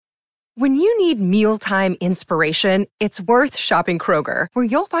When you need mealtime inspiration, it's worth shopping Kroger, where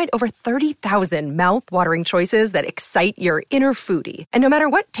you'll find over 30,000 mouth-watering choices that excite your inner foodie. And no matter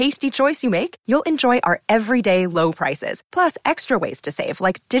what tasty choice you make, you'll enjoy our everyday low prices, plus extra ways to save,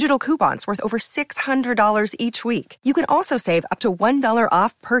 like digital coupons worth over $600 each week. You can also save up to $1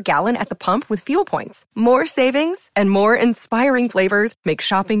 off per gallon at the pump with fuel points. More savings and more inspiring flavors make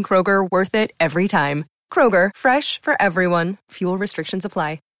shopping Kroger worth it every time. Kroger, fresh for everyone. Fuel restrictions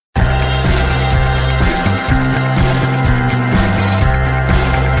apply.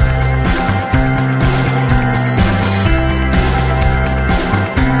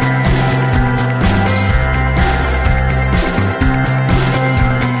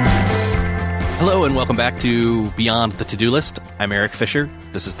 Hello and welcome back to Beyond the To-Do List. I'm Eric Fisher.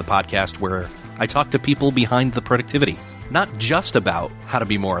 This is the podcast where I talk to people behind the productivity. Not just about how to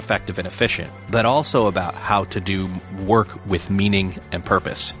be more effective and efficient, but also about how to do work with meaning and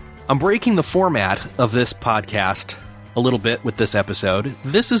purpose. I'm breaking the format of this podcast a little bit with this episode.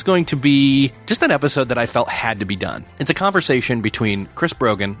 This is going to be just an episode that I felt had to be done. It's a conversation between Chris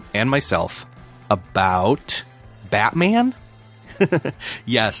Brogan and myself about Batman?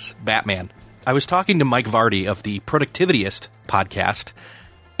 Yes, Batman. I was talking to Mike Vardy of the Productivityist podcast,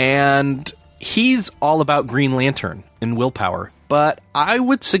 and he's all about Green Lantern and willpower. But I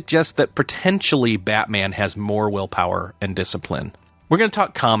would suggest that potentially Batman has more willpower and discipline. We're going to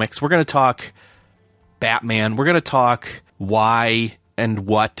talk comics. We're going to talk Batman. We're going to talk why and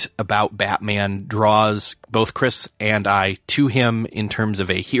what about Batman draws both Chris and I to him in terms of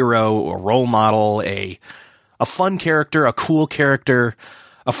a hero, a role model, a fun character, a cool character,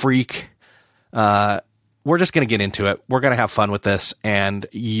 a freak. We're just going to get into it. We're going to have fun with this, and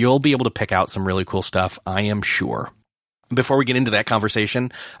you'll be able to pick out some really cool stuff, I am sure. Before we get into that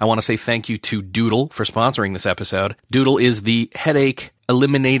conversation, I want to say thank you to Doodle for sponsoring this episode. Doodle is the headache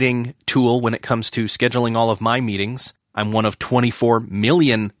eliminating tool when it comes to scheduling all of my meetings. I'm one of 24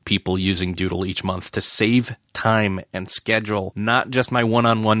 million people using Doodle each month to save time and schedule not just my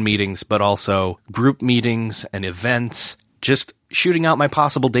one-on-one meetings, but also group meetings and events. Just shooting out my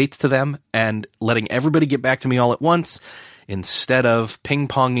possible dates to them and letting everybody get back to me all at once instead of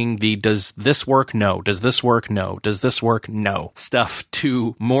ping-ponging the does this work? No. Does this work? No. Does this work? No. Stuff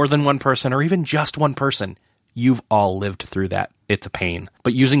to more than one person or even just one person. You've all lived through that. It's a pain.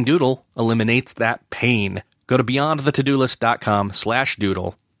 But using Doodle eliminates that pain. Go to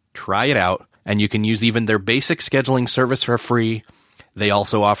beyondthetodolist.com/Doodle. Try it out, and you can use even their basic scheduling service for free. They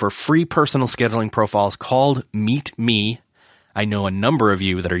also offer free personal scheduling profiles called Meet Me. I know a number of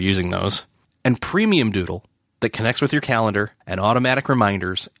you that are using those. And Premium Doodle that connects with your calendar and automatic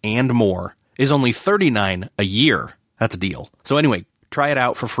reminders and more is only $39 a year. That's a deal. So anyway, try it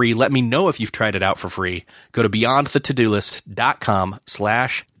out for free. Let me know if you've tried it out for free. Go to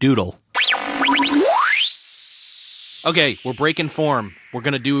beyondthetodolist.com/Doodle. Okay, we're breaking form. We're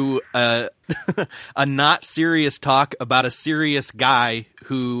going to do a not serious talk about a serious guy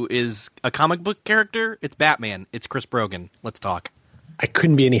who is a comic book character. It's Batman. It's Chris Brogan. Let's talk. I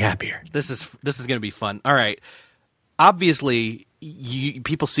couldn't be any happier. This is going to be fun. All right. Obviously,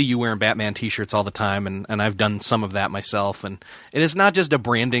 people see you wearing Batman t-shirts all the time, and I've done some of that myself. And it is not just a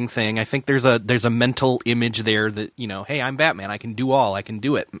branding thing. I think there's a mental image there that, hey, I'm Batman. I can do all. I can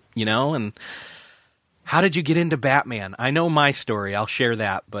do it, and how did you get into Batman? I know my story. I'll share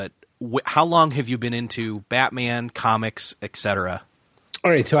that. But how long have you been into Batman, comics, etc.? All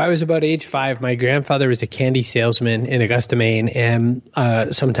right, so I was about age 5. My grandfather was a candy salesman in Augusta, Maine, and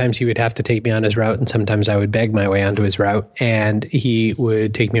sometimes he would have to take me on his route, and sometimes I would beg my way onto his route, and he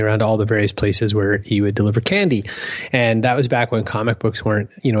would take me around to all the various places where he would deliver candy. And that was back when comic books weren't,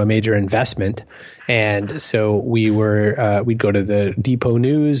 a major investment. And so we'd go to the Depot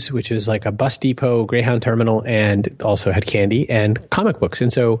News, which is like a bus depot, Greyhound terminal, and also had candy and comic books.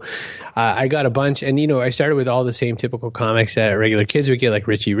 And so I got a bunch, and I started with all the same typical comics that regular kids would get, like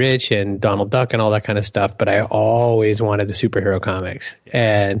Richie Rich and Donald Duck and all that kind of stuff. But I always wanted the superhero comics,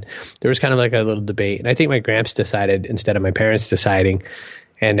 and there was kind of like a little debate. And I think my gramps decided instead of my parents deciding.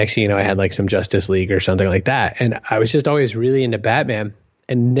 And next thing you know, I had like some Justice League or something like that. And I was just always really into Batman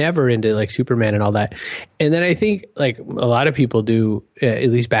and never into like Superman and all that. And then I think like a lot of people do, at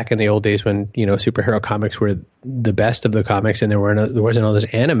least back in the old days when, superhero comics were the best of the comics and there wasn't all this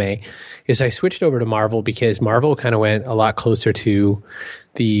anime, is I switched over to Marvel because Marvel kind of went a lot closer to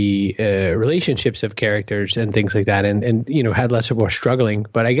the relationships of characters and things like that and had less of more struggling.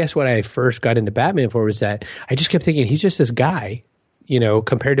 But I guess what I first got into Batman for was that I just kept thinking he's just this guy,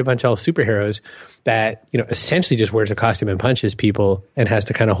 compared to a bunch of superheroes that, essentially just wears a costume and punches people and has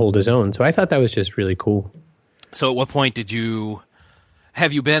to kind of hold his own. So I thought that was just really cool. So at what point did you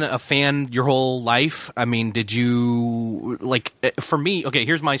Have you been a fan your whole life? I mean, did you like? For me, okay.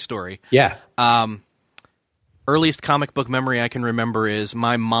 Here's my story. Yeah. Earliest comic book memory I can remember is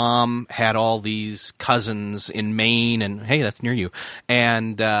my mom had all these cousins in Maine, and hey, that's near you.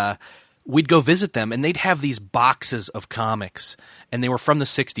 And we'd go visit them, and they'd have these boxes of comics, and they were from the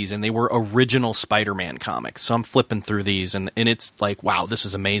 60s, and they were original Spider-Man comics. So I'm flipping through these, and it's like, wow, this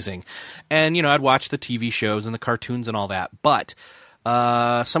is amazing. And, you know, I'd watch the TV shows and the cartoons and all that. But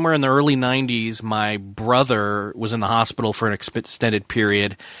somewhere in the early 90s, my brother was in the hospital for an extended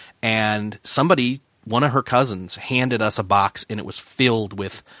period, and one of her cousins handed us a box, and it was filled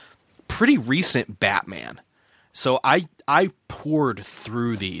with pretty recent Batman. So I poured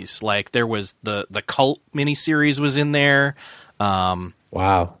through these. Like, there was the Cult miniseries was in there.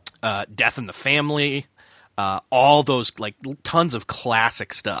 Wow. Death in the Family. All those, like, tons of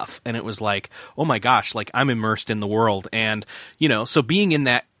classic stuff. And it was like, oh my gosh, like, I'm immersed in the world. And, you know, so being in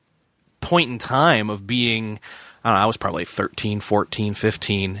that point in time of being, I don't know, I was probably 13, 14,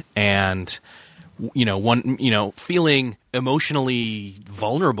 15, and feeling emotionally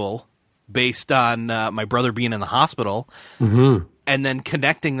vulnerable based on my brother being in the hospital, and then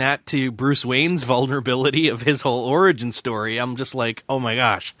connecting that to Bruce Wayne's vulnerability of his whole origin story. I'm just like, oh my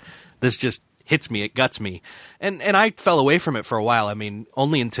gosh, this just hits me. It guts me. And I fell away from it for a while. I mean,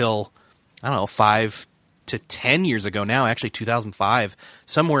 only until, I don't know, 5 to 10 years ago now, actually 2005,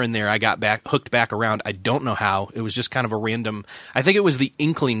 somewhere in there I got hooked back around. I don't know how. It was just kind of a random, I think it was the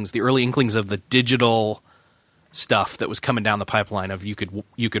early inklings of the digital stuff that was coming down the pipeline of you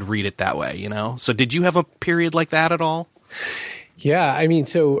could read it that way, you know? So did you have a period like that at all? Yeah, I mean,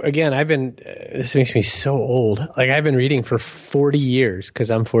 so again, this makes me so old. Like, I've been reading for 40 years because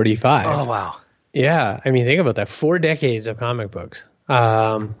I'm 45. Oh, wow. Yeah, I mean, think about that. 4 decades of comic books.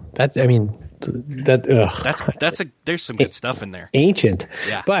 There's some good stuff in there. Ancient.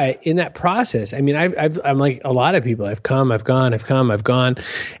 Yeah. But in that process, I mean, I'm like a lot of people. I've come, I've gone.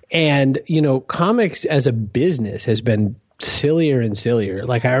 And, you know, comics as a business has been sillier and sillier.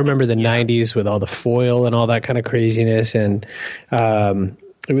 Like, I remember the 90s with all the foil and all that kind of craziness. And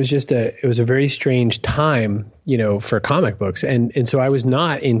it was a very strange time, you know, for comic books. And so I was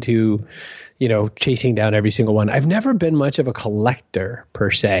not into, you know, chasing down every single one. I've never been much of a collector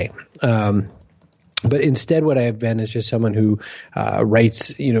per se. But instead what I've been is just someone who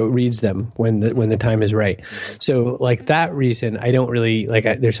reads them when the time is right. So, like, that reason, I don't really,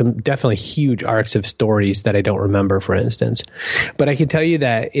 there's some definitely huge arcs of stories that I don't remember, for instance. But I can tell you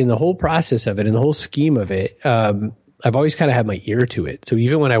that in the whole process of it, in the whole scheme of it, I've always kind of had my ear to it. So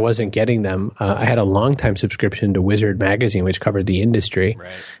even when I wasn't getting them, I had a long-time subscription to Wizard magazine, which covered the industry.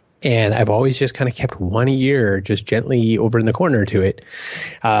 Right. And I've always just kind of kept one ear just gently over in the corner to it.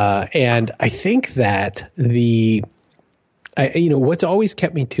 And I think that what's always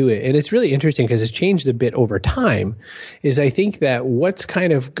kept me to it, and it's really interesting because it's changed a bit over time, is I think that what's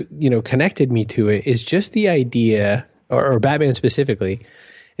kind of, you know, connected me to it is just the idea, or Batman specifically,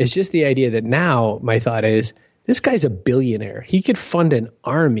 is just the idea that now my thought is, this guy's a billionaire. He could fund an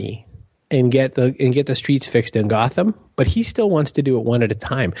army and get the streets fixed in Gotham, but he still wants to do it one at a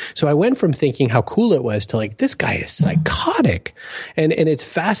time. So I went from thinking how cool it was to, like, this guy is psychotic. And it's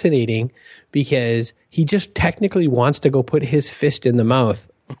fascinating because he just technically wants to go put his fist in the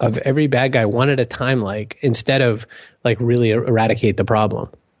mouth of every bad guy one at a time, like, instead of, like, really eradicate the problem.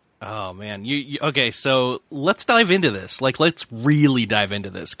 Oh man. Okay, so let's dive into this. Like, let's really dive into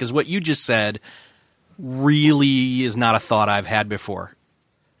this, because what you just said really is not a thought I've had before.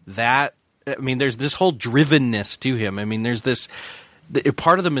 There's this whole drivenness to him. I mean, there's this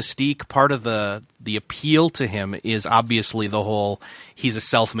part of the mystique, part of the appeal to him is obviously the whole, he's a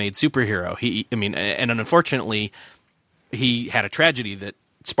self-made superhero. And unfortunately, he had a tragedy that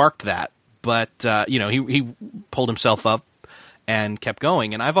sparked that. But, he pulled himself up and kept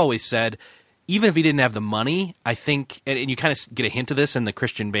going. And I've always said, even if he didn't have the money, I think, and you kind of get a hint of this in the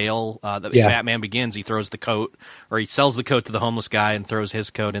Christian Bale, Batman Begins, he throws the coat, or he sells the coat to the homeless guy and throws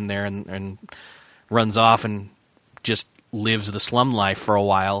his coat in there and runs off and just lives the slum life for a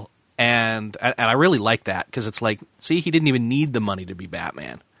while. And I really like that, because it's like, see, he didn't even need the money to be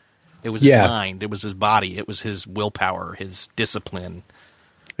Batman. It was his mind, it was his body, it was his willpower, his discipline.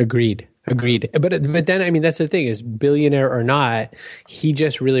 Agreed. But then, I mean, that's the thing, is billionaire or not, he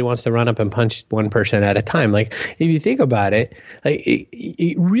just really wants to run up and punch one person at a time. Like, if you think about it, like,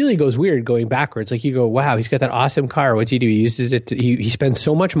 it really goes weird going backwards. Like, you go, wow, he's got that awesome car. What's he do? He uses it. He spends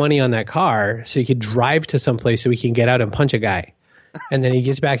so much money on that car so he could drive to someplace so he can get out and punch a guy. And then he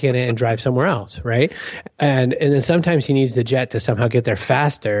gets back in it and drives somewhere else, right? And then sometimes he needs the jet to somehow get there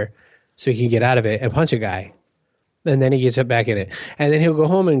faster so he can get out of it and punch a guy. And then he gets up back in it. And then he'll go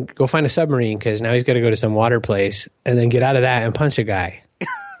home and go find a submarine because now he's got to go to some water place and then get out of that and punch a guy.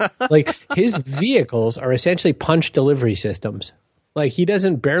 Like, his vehicles are essentially punch delivery systems. Like, he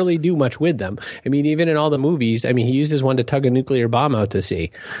doesn't barely do much with them. I mean, even in all the movies, I mean, he uses one to tug a nuclear bomb out to sea.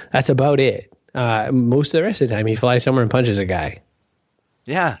 That's about it. Most of the rest of the time, he flies somewhere and punches a guy.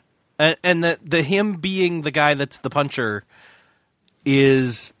 Yeah. And the him being the guy that's the puncher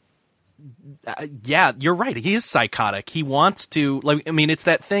is... yeah, you're right. He is psychotic. He wants to, like, I mean, it's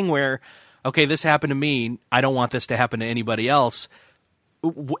that thing where, okay, this happened to me. I don't want this to happen to anybody else.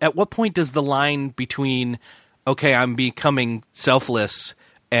 At what point does the line between, okay, I'm becoming selfless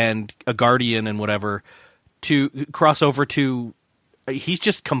and a guardian and whatever, to cross over to he's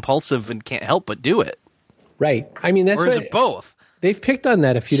just compulsive and can't help but do it? Right. I mean, that's or is it both? They've picked on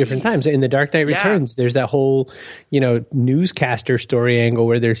that a few different times. In The Dark Knight Returns, there's that whole, newscaster story angle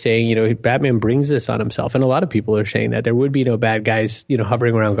where they're saying, Batman brings this on himself. And a lot of people are saying that there would be no bad guys,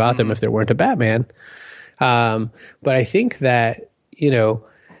 hovering around Gotham if there weren't a Batman. But I think that,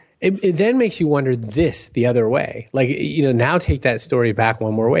 it then makes you wonder this the other way. Like, now take that story back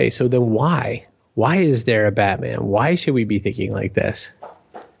one more way. So then why? Why is there a Batman? Why should we be thinking like this?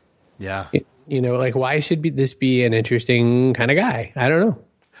 Yeah. Why should this be an interesting kind of guy? I don't know.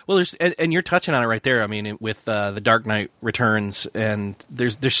 Well, and you're touching on it right there. I mean, with The Dark Knight Returns, and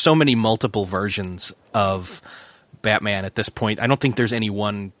there's so many multiple versions of Batman at this point. I don't think there's any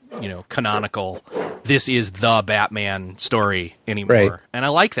one, canonical, this is the Batman story anymore. Right. And I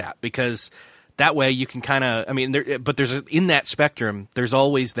like that because that way you can kind of, but there's in that spectrum, there's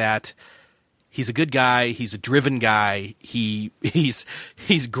always that. He's a good guy. He's a driven guy. He's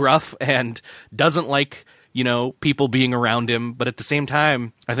gruff and doesn't like, people being around him. But at the same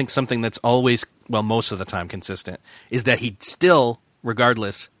time, I think something that's always, well, most of the time consistent is that he still,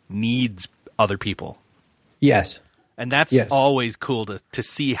 regardless, needs other people. Yes. And that's always cool to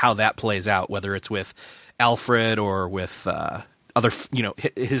see how that plays out, whether it's with Alfred or with other,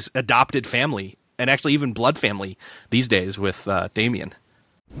 his adopted family and actually even blood family these days with Damian.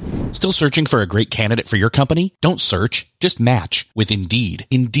 Still searching for a great candidate for your company? Don't search, just match with Indeed.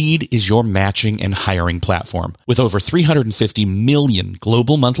 Indeed is your matching and hiring platform with over 350 million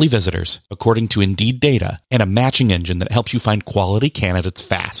global monthly visitors, according to Indeed data, and a matching engine that helps you find quality candidates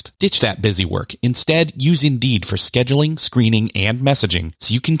fast. Ditch that busy work. Instead, use Indeed for scheduling, screening, and messaging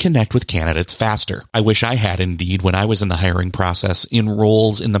so you can connect with candidates faster. I wish I had Indeed when I was in the hiring process in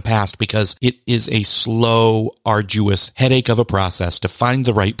roles in the past because it is a slow, arduous headache of a process to find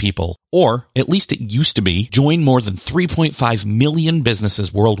the right people. Or, at least it used to be, join more than 3.5 million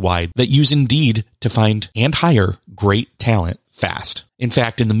businesses worldwide that use Indeed to find and hire great talent fast. In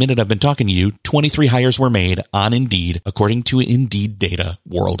fact, in the minute I've been talking to you, 23 hires were made on Indeed, according to Indeed data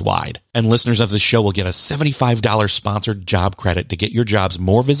worldwide. And listeners of the show will get a $75 sponsored job credit to get your jobs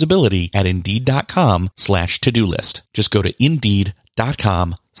more visibility at Indeed.com/to-do list. Just go to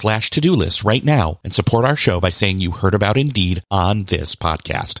Indeed.com/to-do list right now and support our show by saying you heard about Indeed on this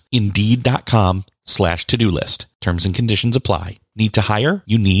podcast. Indeed.com/to-do list. Terms and conditions apply. Need to hire?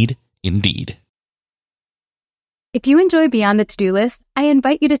 You need Indeed. If you enjoy Beyond the To-Do List, I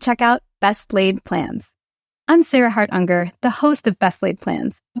invite you to check out Best Laid Plans. I'm Sarah Hart Unger, the host of Best Laid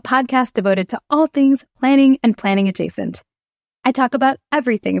Plans, a podcast devoted to all things planning and planning adjacent. I talk about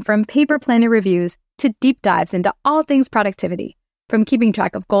everything from paper planner reviews to deep dives into all things productivity, from keeping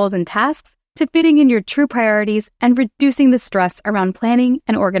track of goals and tasks to fitting in your true priorities and reducing the stress around planning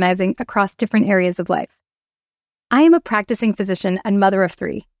and organizing across different areas of life. I am a practicing physician and mother of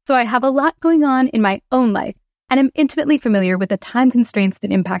 3, so I have a lot going on in my own life and am intimately familiar with the time constraints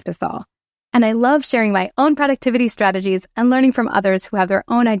that impact us all. And I love sharing my own productivity strategies and learning from others who have their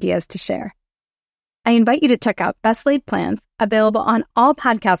own ideas to share. I invite you to check out Best Laid Plans, available on all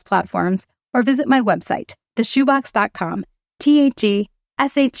podcast platforms, or visit my website, theshoebox.com,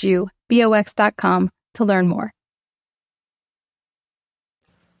 THESHUBOX.com, to learn more.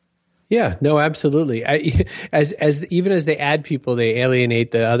 Yeah, no, absolutely. Even as they add people, they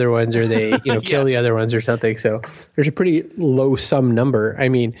alienate the other ones, or they kill the other ones or something. So there's a pretty low sum number. I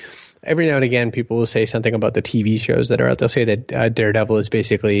mean, every now and again, people will say something about the TV shows that are out. They'll say that Daredevil is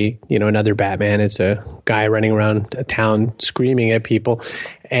basically another Batman. It's a guy running around a town screaming at people,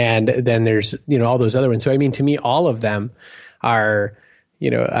 and then there's all those other ones. So I mean, to me, all of them are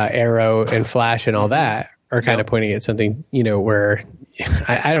Arrow and Flash and all that are kind of pointing at something where.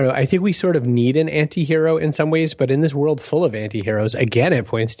 I don't know. I think we sort of need an anti-hero in some ways, but in this world full of anti-heroes, again, it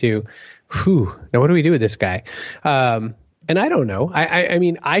points to, now what do we do with this guy? And I don't know. I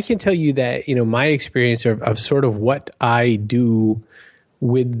mean, I can tell you that, my experience of sort of what I do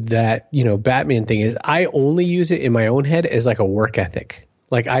with that, Batman thing is I only use it in my own head as like a work ethic.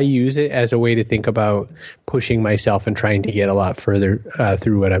 Like I use it as a way to think about pushing myself and trying to get a lot further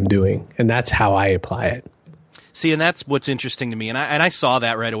through what I'm doing. And that's how I apply it. See, and that's what's interesting to me. And I saw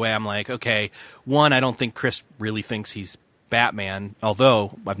that right away. I'm like, okay, one, I don't think Chris really thinks he's Batman,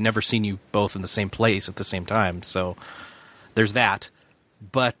 although I've never seen you both in the same place at the same time. So there's that.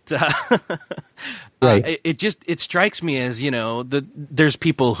 But right. It strikes me as, there's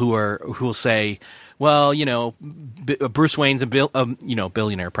people who will say, well, Bruce Wayne's a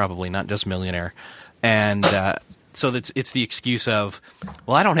billionaire, probably not just millionaire. And so it's the excuse of,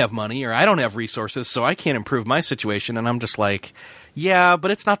 well, I don't have money or I don't have resources, so I can't improve my situation. And I'm just like, yeah, but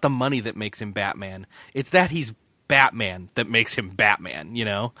it's not the money that makes him Batman. It's that he's Batman that makes him Batman,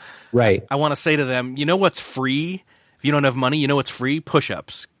 Right. I want to say to them, what's free? If you don't have money, what's free?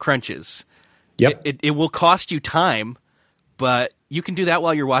 Push-ups, crunches. Yep. It will cost you time, but you can do that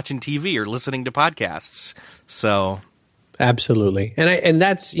while you're watching TV or listening to podcasts. So, absolutely. And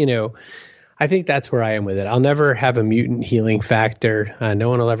that's, I think that's where I am with it. I'll never have a mutant healing factor. No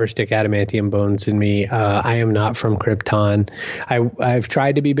one will ever stick adamantium bones in me. I am not from Krypton. I've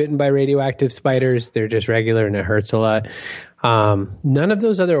tried to be bitten by radioactive spiders. They're just regular and it hurts a lot. None of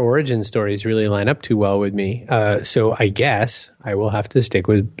those other origin stories really line up too well with me. So I guess I will have to stick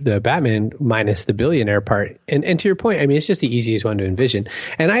with the Batman minus the billionaire part. And to your point, I mean, it's just the easiest one to envision.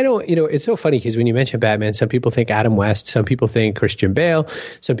 And I don't, it's so funny because when you mention Batman, some people think Adam West, some people think Christian Bale,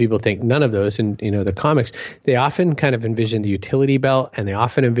 some people think none of those. And, the comics, they often kind of envision the utility belt and they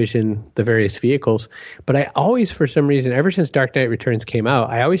often envision the various vehicles. But I always, for some reason, ever since Dark Knight Returns came out,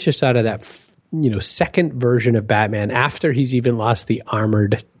 I always just thought of that second version of Batman after he's even lost the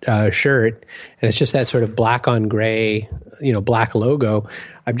armored shirt. And it's just that sort of black on gray, black logo.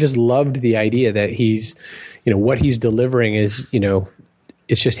 I've just loved the idea that he's, what he's delivering is,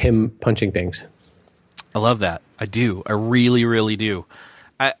 it's just him punching things. I love that. I do. I really, really do.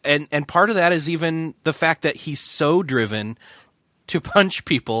 And part of that is even the fact that he's so driven to punch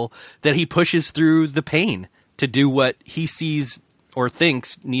people that he pushes through the pain to do what he sees or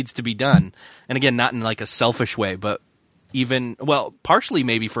thinks needs to be done. And again, not in like a selfish way, but partially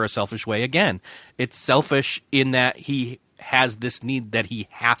maybe for a selfish way. Again, it's selfish in that he has this need that he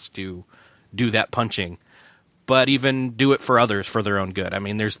has to do that punching, but even do it for others for their own good. I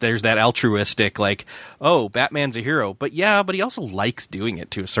mean, there's that altruistic, like, oh, Batman's a hero, but he also likes doing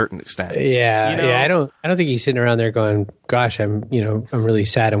it to a certain extent. Yeah. Yeah. I don't think he's sitting around there going, gosh, I'm really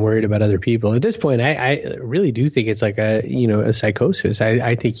sad and worried about other people. At this point, I really do think it's like a psychosis.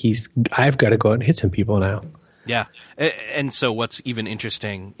 I think I've got to go out and hit some people now. Yeah. And so what's even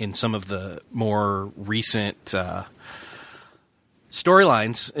interesting in some of the more recent,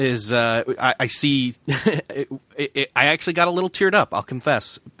 storylines is I see I actually got a little teared up, I'll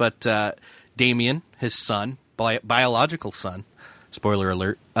confess, but Damian, his son, biological son, spoiler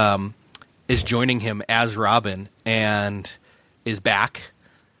alert, is joining him as Robin and is back.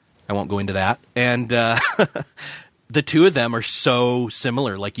 I won't go into that. And the two of them are so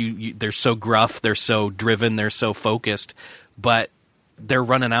similar. Like they're so gruff, they're so driven, they're so focused, but they're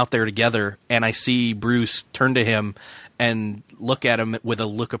running out there together. And I see Bruce turn to him and look at him with a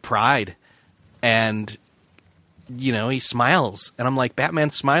look of pride. And, he smiles. And I'm like,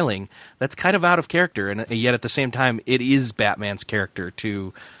 Batman's smiling. That's kind of out of character. And yet at the same time, it is Batman's character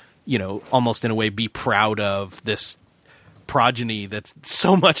to, almost in a way be proud of this progeny that's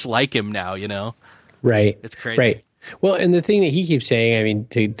so much like him now, Right. It's crazy. Right. Well, and the thing that he keeps saying, I mean,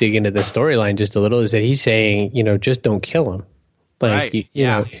 to dig into the storyline just a little, is that he's saying, just don't kill him. Like, right. you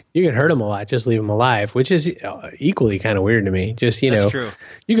know, you can hurt him a lot, just leave him alive, which is equally kind of weird to me. Just, That's true.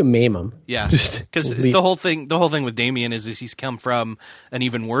 You can maim him. Yeah. Because the whole thing with Damian is he's come from an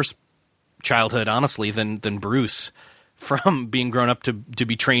even worse childhood, honestly, than Bruce, from being grown up to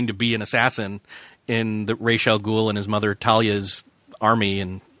be trained to be an assassin in the Ra's al Ghul and his mother Talia's army.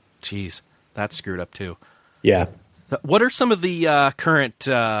 And geez, that's screwed up too. Yeah. What are some of the current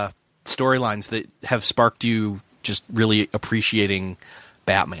storylines that have sparked you just really appreciating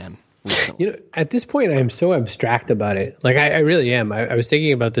Batman recently? At this point, I'm so abstract about it. Like, I really am. I was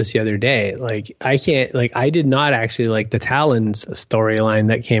thinking about this the other day. Like, I did not actually like the Talons storyline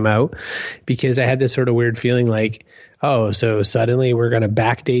that came out because I had this sort of weird feeling like, oh, so suddenly we're going to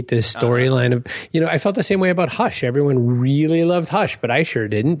backdate this storyline of, I felt the same way about Hush. Everyone really loved Hush, but I sure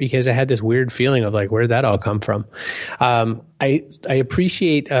didn't, because I had this weird feeling of like, where'd that all come from? I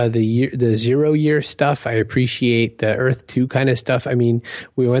appreciate the 0 year stuff. I appreciate the Earth 2 kind of stuff. I mean,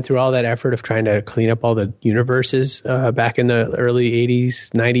 we went through all that effort of trying to clean up all the universes back in the early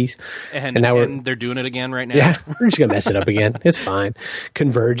 80s, 90s. And now they're doing it again right now. Yeah, we're just going to mess it up again. It's fine.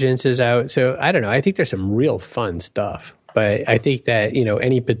 Convergence is out. So I don't know. I think there's some real fun stuff. But I think that,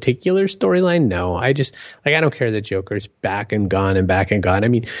 any particular storyline, no. I don't care that Joker's back and gone and back and gone. I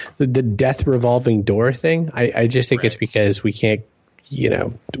mean, the death revolving door thing, I just think it's because we can't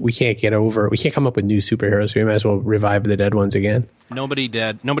come up with new superheroes. We might as well revive the dead ones again. Nobody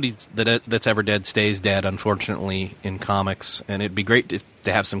that's ever dead stays dead, unfortunately, in comics. And it'd be great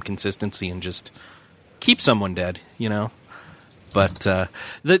to have some consistency and just keep someone dead, But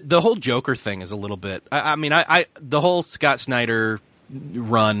the whole Joker thing is a little bit. I mean, the whole Scott Snyder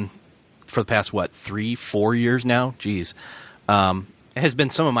run for the past 3-4 years now. Geez, has been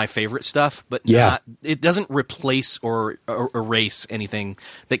some of my favorite stuff, but it doesn't replace or erase anything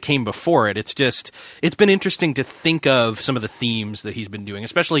that came before it. It's been interesting to think of some of the themes that he's been doing,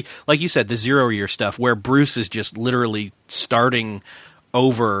 especially like you said, the 0 year stuff, where Bruce is just literally starting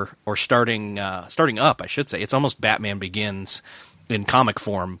over or starting up, I should say. It's almost Batman Begins in comic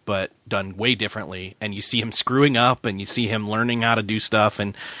form, but done way differently. And you see him screwing up and you see him learning how to do stuff.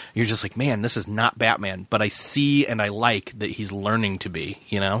 And you're just like, man, this is not Batman, but I see and I like that he's learning to be,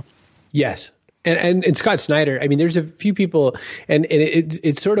 Yes. And Scott Snyder, I mean, there's a few people, and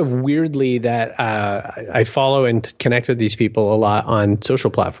it's sort of weirdly that I follow and connect with these people a lot on social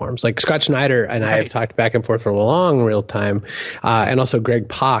platforms. Like Scott Snyder and I have talked back and forth for a long, real time, and also Greg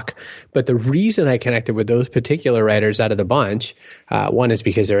Pak. But the reason I connected with those particular writers out of the bunch, one is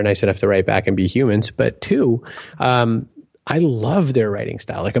because they're nice enough to write back and be humans, but two, I love their writing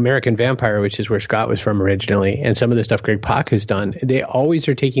style, like American Vampire, which is where Scott was from originally, and some of the stuff Greg Pak has done. They always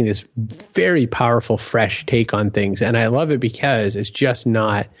are taking this very powerful, fresh take on things. And I love it because it's just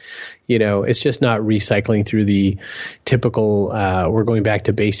not, recycling through the typical, we're going back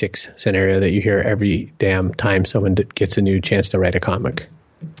to basics scenario that you hear every damn time someone gets a new chance to write a comic.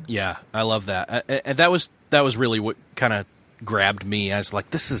 Yeah, I love that. And that was really what kind of grabbed me. I was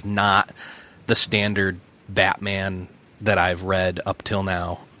like, this is not the standard Batman that I've read up till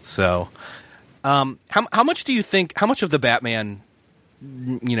now. So, how much do you think? How much of the Batman,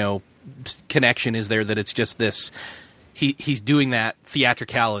 connection is there that it's just this? He's doing that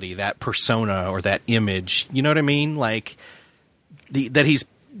theatricality, that persona, or that image. You know what I mean? Like that he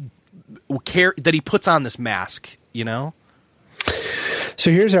puts on this mask. So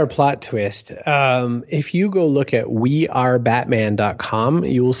here's our plot twist. If you go look at wearebatman.com,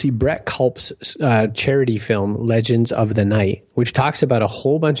 you will see Brett Culp's charity film, Legends of the Night, which talks about a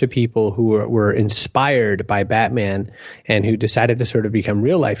whole bunch of people who were inspired by Batman and who decided to sort of become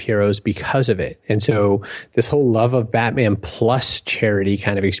real life heroes because of it. And so this whole Love of Batman plus charity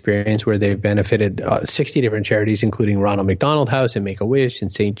kind of experience where they've benefited 60 different charities, including Ronald McDonald House and Make-A-Wish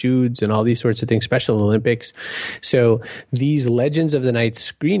and St. Jude's and all these sorts of things, Special Olympics. So these Legends of the Night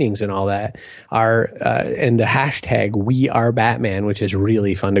screenings and all that are, and the hashtag #WeAreBatman, which is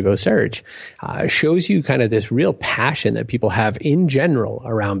really fun to go search, shows you kind of this real passion that people have in general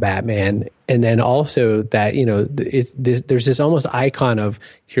around Batman. And then also that, there's this almost icon of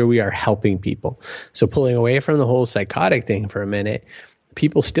here we are helping people. So pulling away from the whole psychotic thing for a minute,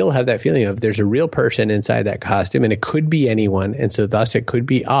 people still have that feeling of there's a real person inside that costume and it could be anyone. And so thus it could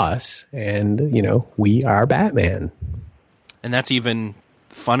be us. And, we are Batman. And that's even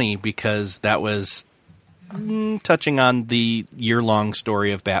funny because that was touching on the year-long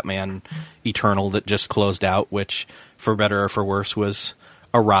story of Batman Eternal that just closed out, which, for better or for worse, was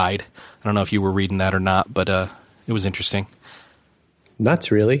a ride. I don't know if you were reading that or not, but it was interesting. Nuts,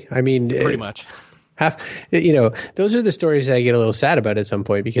 really. I mean, pretty much. Those are the stories that I get a little sad about at some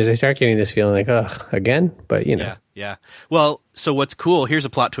point because I start getting this feeling like, ugh, again? But, Yeah. Well, so what's cool, here's a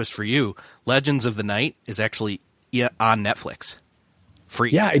plot twist for you. Legends of the Night is actually on Netflix.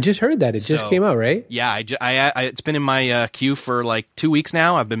 Free. Yeah, I just heard that. It just came out, right? Yeah, it's been in my queue for like 2 weeks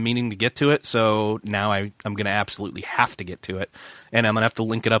now. I've been meaning to get to it, so now I'm going to absolutely have to get to it. And I'm going to have to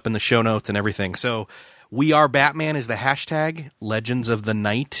link it up in the show notes and everything. So We Are Batman is the hashtag. Legends of the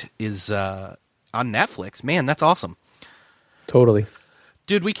Night is on Netflix. Man, that's awesome. Totally.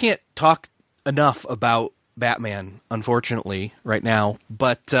 Dude, we can't talk enough about Batman, unfortunately, right now.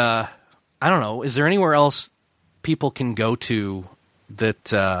 But I don't know. Is there anywhere else people can go to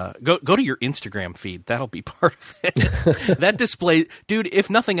go to your Instagram feed. That'll be part of it. That display, dude, if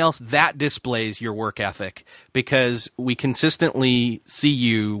nothing else, that displays your work ethic, because we consistently see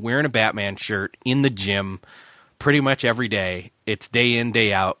you wearing a Batman shirt in the gym pretty much every day. It's day in,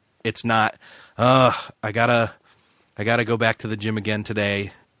 day out. It's not, I gotta go back to the gym again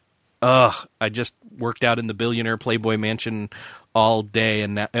today. I just worked out in the billionaire Playboy Mansion all day,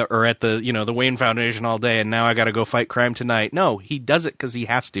 or at the the Wayne Foundation all day, and now I got to go fight crime tonight. No, he does it because he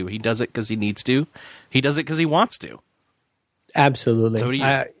has to. He does it because he needs to. He does it because he wants to. Absolutely. So do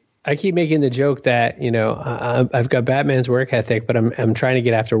you. I keep making the joke that I've got Batman's work ethic, but I'm trying to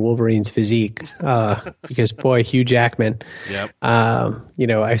get after Wolverine's physique because boy, Hugh Jackman. Yep.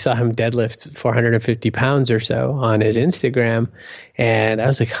 I saw him deadlift 450 pounds or so on his Instagram, and I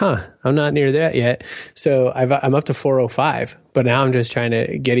was like, I'm not near that yet. So I'm up to 405, but now I'm just trying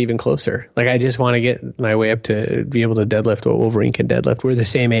to get even closer. Like I just want to get my way up to be able to deadlift what Wolverine can deadlift. We're the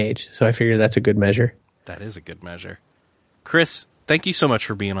same age, so I figure that's a good measure. That is a good measure. Chris, thank you so much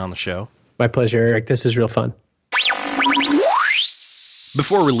for being on the show. My pleasure, Eric. This is real fun.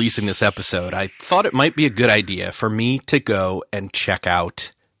 Before releasing this episode, I thought it might be a good idea for me to go and check out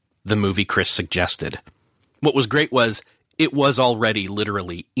the movie Chris suggested. What was great was it was already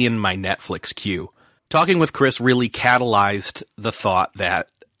literally in my Netflix queue. Talking with Chris really catalyzed the thought that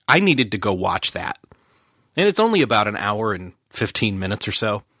I needed to go watch that. And it's only about an hour and 15 minutes or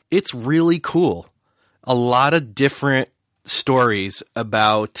so. It's really cool. A lot of different stories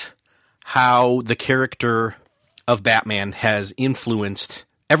about how the character of Batman has influenced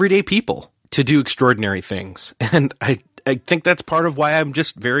everyday people to do extraordinary things. And I think that's part of why I'm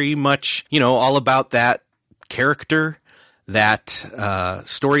just very much, all about that character, that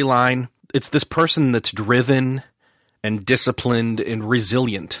storyline. It's this person that's driven and disciplined and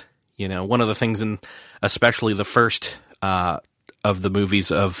resilient. One of the things in especially the first of the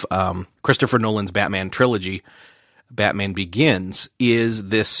movies of Christopher Nolan's Batman trilogy, Batman Begins, is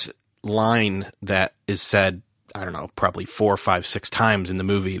this line that is said, I don't know, probably 4, 5, 6 times in the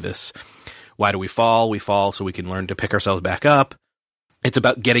movie. This, why do we fall? We fall so we can learn to pick ourselves back up. It's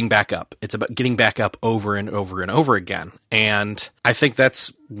about getting back up. It's about getting back up over and over and over again. And I think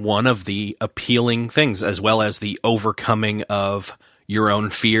that's one of the appealing things, as well as the overcoming of your own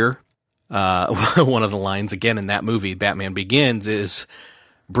fear. One of the lines, again, in that movie, Batman Begins, is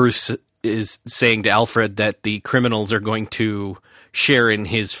Bruce is saying to Alfred that the criminals are going to share in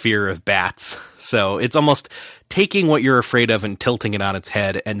his fear of bats. So it's almost taking what you're afraid of and tilting it on its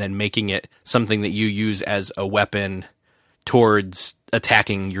head and then making it something that you use as a weapon towards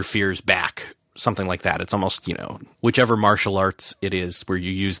attacking your fears back. Something like that. It's almost, whichever martial arts it is where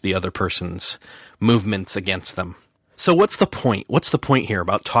you use the other person's movements against them. So what's the point? What's the point here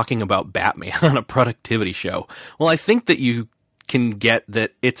about talking about Batman on a productivity show? Well, I think that you can get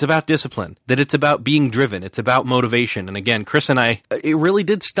that it's about discipline, that it's about being driven, it's about motivation. And again, Chris and I, it really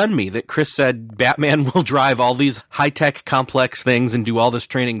did stun me that Chris said Batman will drive all these high-tech complex things and do all this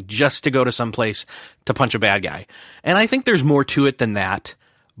training just to go to some place to punch a bad guy. And I think there's more to it than that,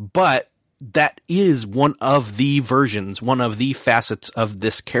 but that is one of the versions, one of the facets of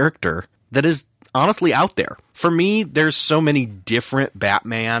this character that is honestly out there. For me, there's so many different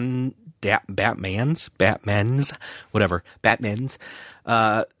Batmans.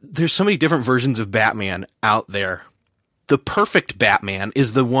 There's so many different versions of Batman out there. The perfect Batman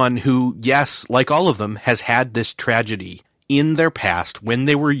is the one who, yes, like all of them, has had this tragedy in their past when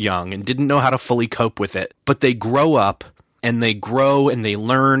they were young and didn't know how to fully cope with it. But they grow up and they grow and they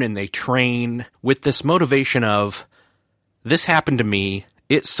learn and they train with this motivation of, this happened to me,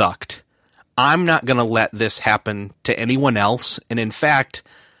 it sucked. I'm not going to let this happen to anyone else. And in fact,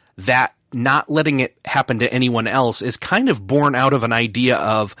 that not letting it happen to anyone else is kind of born out of an idea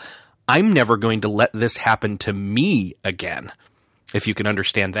of, I'm never going to let this happen to me again, if you can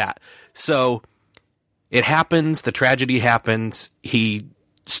understand that. So it happens, the tragedy happens, he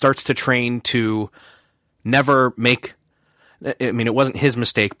starts to train to never make, it wasn't his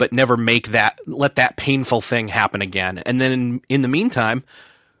mistake, but never let that painful thing happen again. And then in the meantime,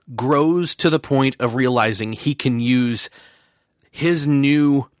 grows to the point of realizing he can use his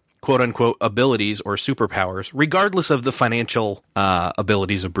new quote-unquote abilities or superpowers, regardless of the financial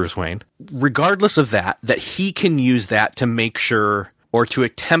abilities of Bruce Wayne, regardless of that he can use that to make sure, or to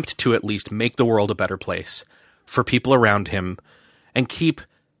attempt to at least make the world a better place for people around him, and keep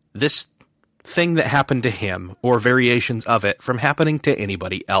this thing that happened to him, or variations of it, from happening to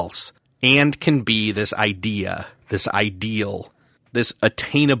anybody else, and can be this idea, this ideal, this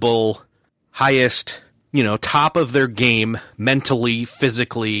attainable, highest, top of their game, mentally,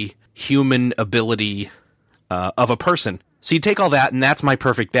 physically, human ability of a person. So you take all that, and that's my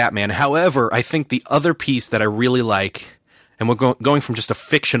perfect Batman. However, I think the other piece that I really like, and we're going from just a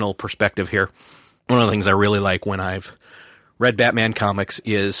fictional perspective here, one of the things I really like when I've read Batman comics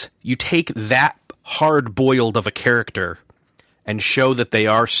is you take that hard-boiled of a character and show that they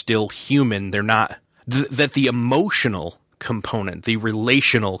are still human. They're not, that the emotional component, the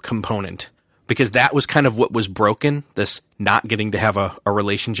relational component, because that was kind of what was broken, this not getting to have a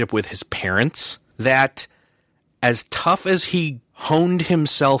relationship with his parents, that as tough as he honed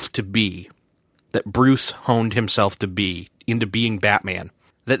himself to be, that Bruce honed himself to be into being Batman,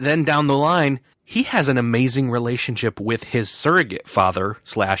 that then down the line, he has an amazing relationship with his surrogate father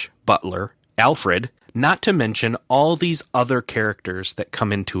 / butler, Alfred, not to mention all these other characters that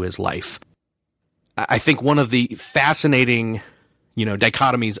come into his life. I think one of the fascinating,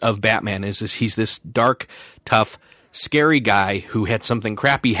 dichotomies of Batman is he's this dark, tough, scary guy who had something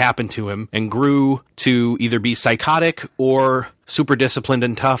crappy happen to him and grew to either be psychotic or super disciplined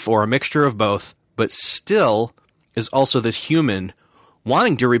and tough or a mixture of both, but still is also this human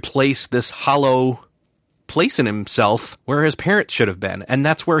wanting to replace this hollow place in himself where his parents should have been. And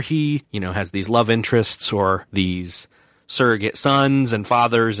that's where he, has these love interests or these surrogate sons and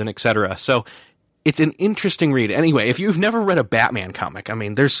fathers and etc. So it's an interesting read. Anyway, if you've never read a Batman comic,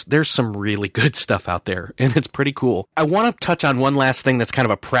 there's some really good stuff out there, and it's pretty cool. I want to touch on one last thing that's kind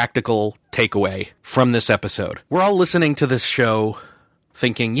of a practical takeaway from this episode. We're all listening to this show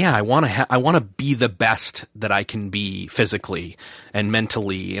thinking, yeah, I want to be the best that I can be physically and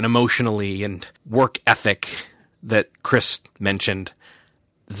mentally and emotionally and work ethic that Chris mentioned.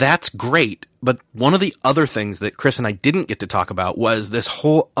 That's great, but one of the other things that Chris and I didn't get to talk about was this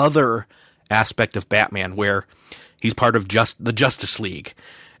whole other aspect of Batman where he's part of the Justice League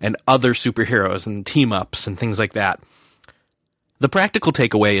and other superheroes and team-ups and things like that. The practical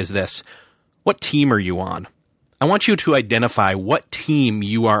takeaway is this. What team are you on? I want you to identify what team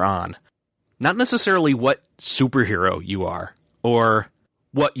you are on. Not necessarily what superhero you are or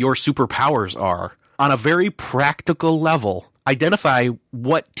what your superpowers are. On a very practical level, identify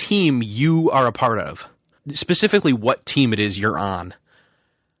what team you are a part of. Specifically, what team it is you're on.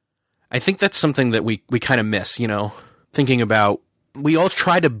 I think that's something that we kind of miss, thinking about, we all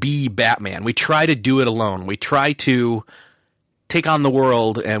try to be Batman. We try to do it alone. We try to take on the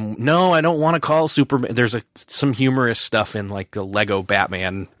world, and no, I don't want to call Superman. There's some humorous stuff in like the Lego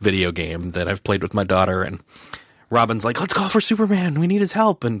Batman video game that I've played with my daughter, and Robin's like, let's call for Superman. We need his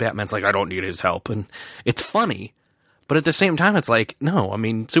help. And Batman's like, I don't need his help. And it's funny. But at the same time, it's like, no,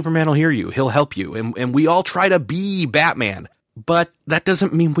 Superman will hear you. He'll help you. And we all try to be Batman. But that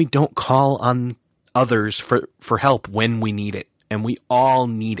doesn't mean we don't call on others for help when we need it. And we all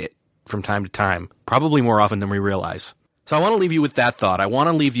need it from time to time, probably more often than we realize. So I want to leave you with that thought. I want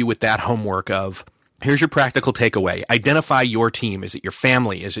to leave you with that homework of, here's your practical takeaway. Identify your team. Is it your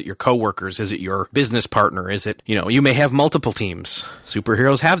family? Is it your coworkers? Is it your business partner? Is it, you may have multiple teams.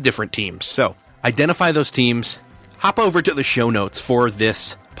 Superheroes have different teams. So identify those teams. Hop over to the show notes for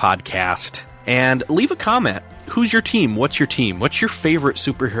this podcast and leave a comment. Who's your team? What's your team? What's your favorite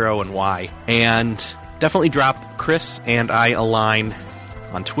superhero and why? And definitely drop Chris and I a line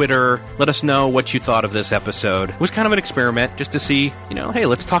on Twitter. Let us know what you thought of this episode. It was kind of an experiment just to see, hey,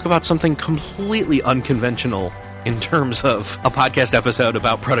 let's talk about something completely unconventional in terms of a podcast episode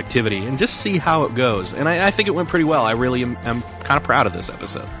about productivity and just see how it goes. And I think it went pretty well. I really am kind of proud of this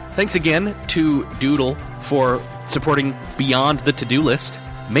episode. Thanks again to Doodle for supporting Beyond the To-Do List.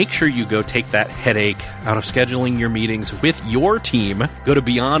 Make sure you go take that headache out of scheduling your meetings with your team. Go to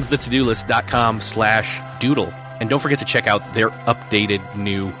beyondthetodolist.com/doodle. And don't forget to check out their updated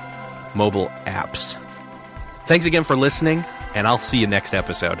new mobile apps. Thanks again for listening, and I'll see you next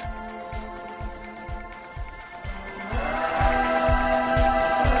episode.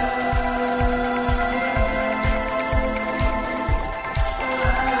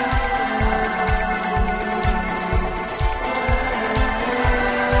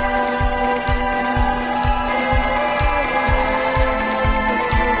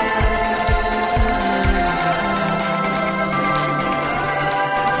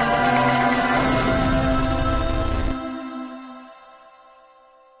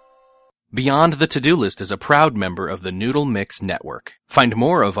 Beyond the To-Do List is a proud member of the Noodle Mix Network. Find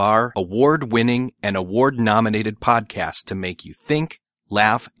more of our award-winning and award-nominated podcasts to make you think,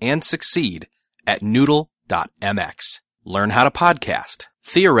 laugh, and succeed at noodle.mx. Learn how to podcast.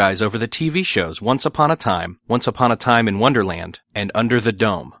 Theorize over the TV shows Once Upon a Time in Wonderland, and Under the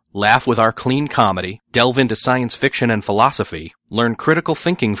Dome. Laugh with our clean comedy, delve into science fiction and philosophy, learn critical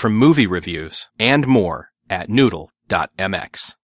thinking from movie reviews, and more at noodle.mx.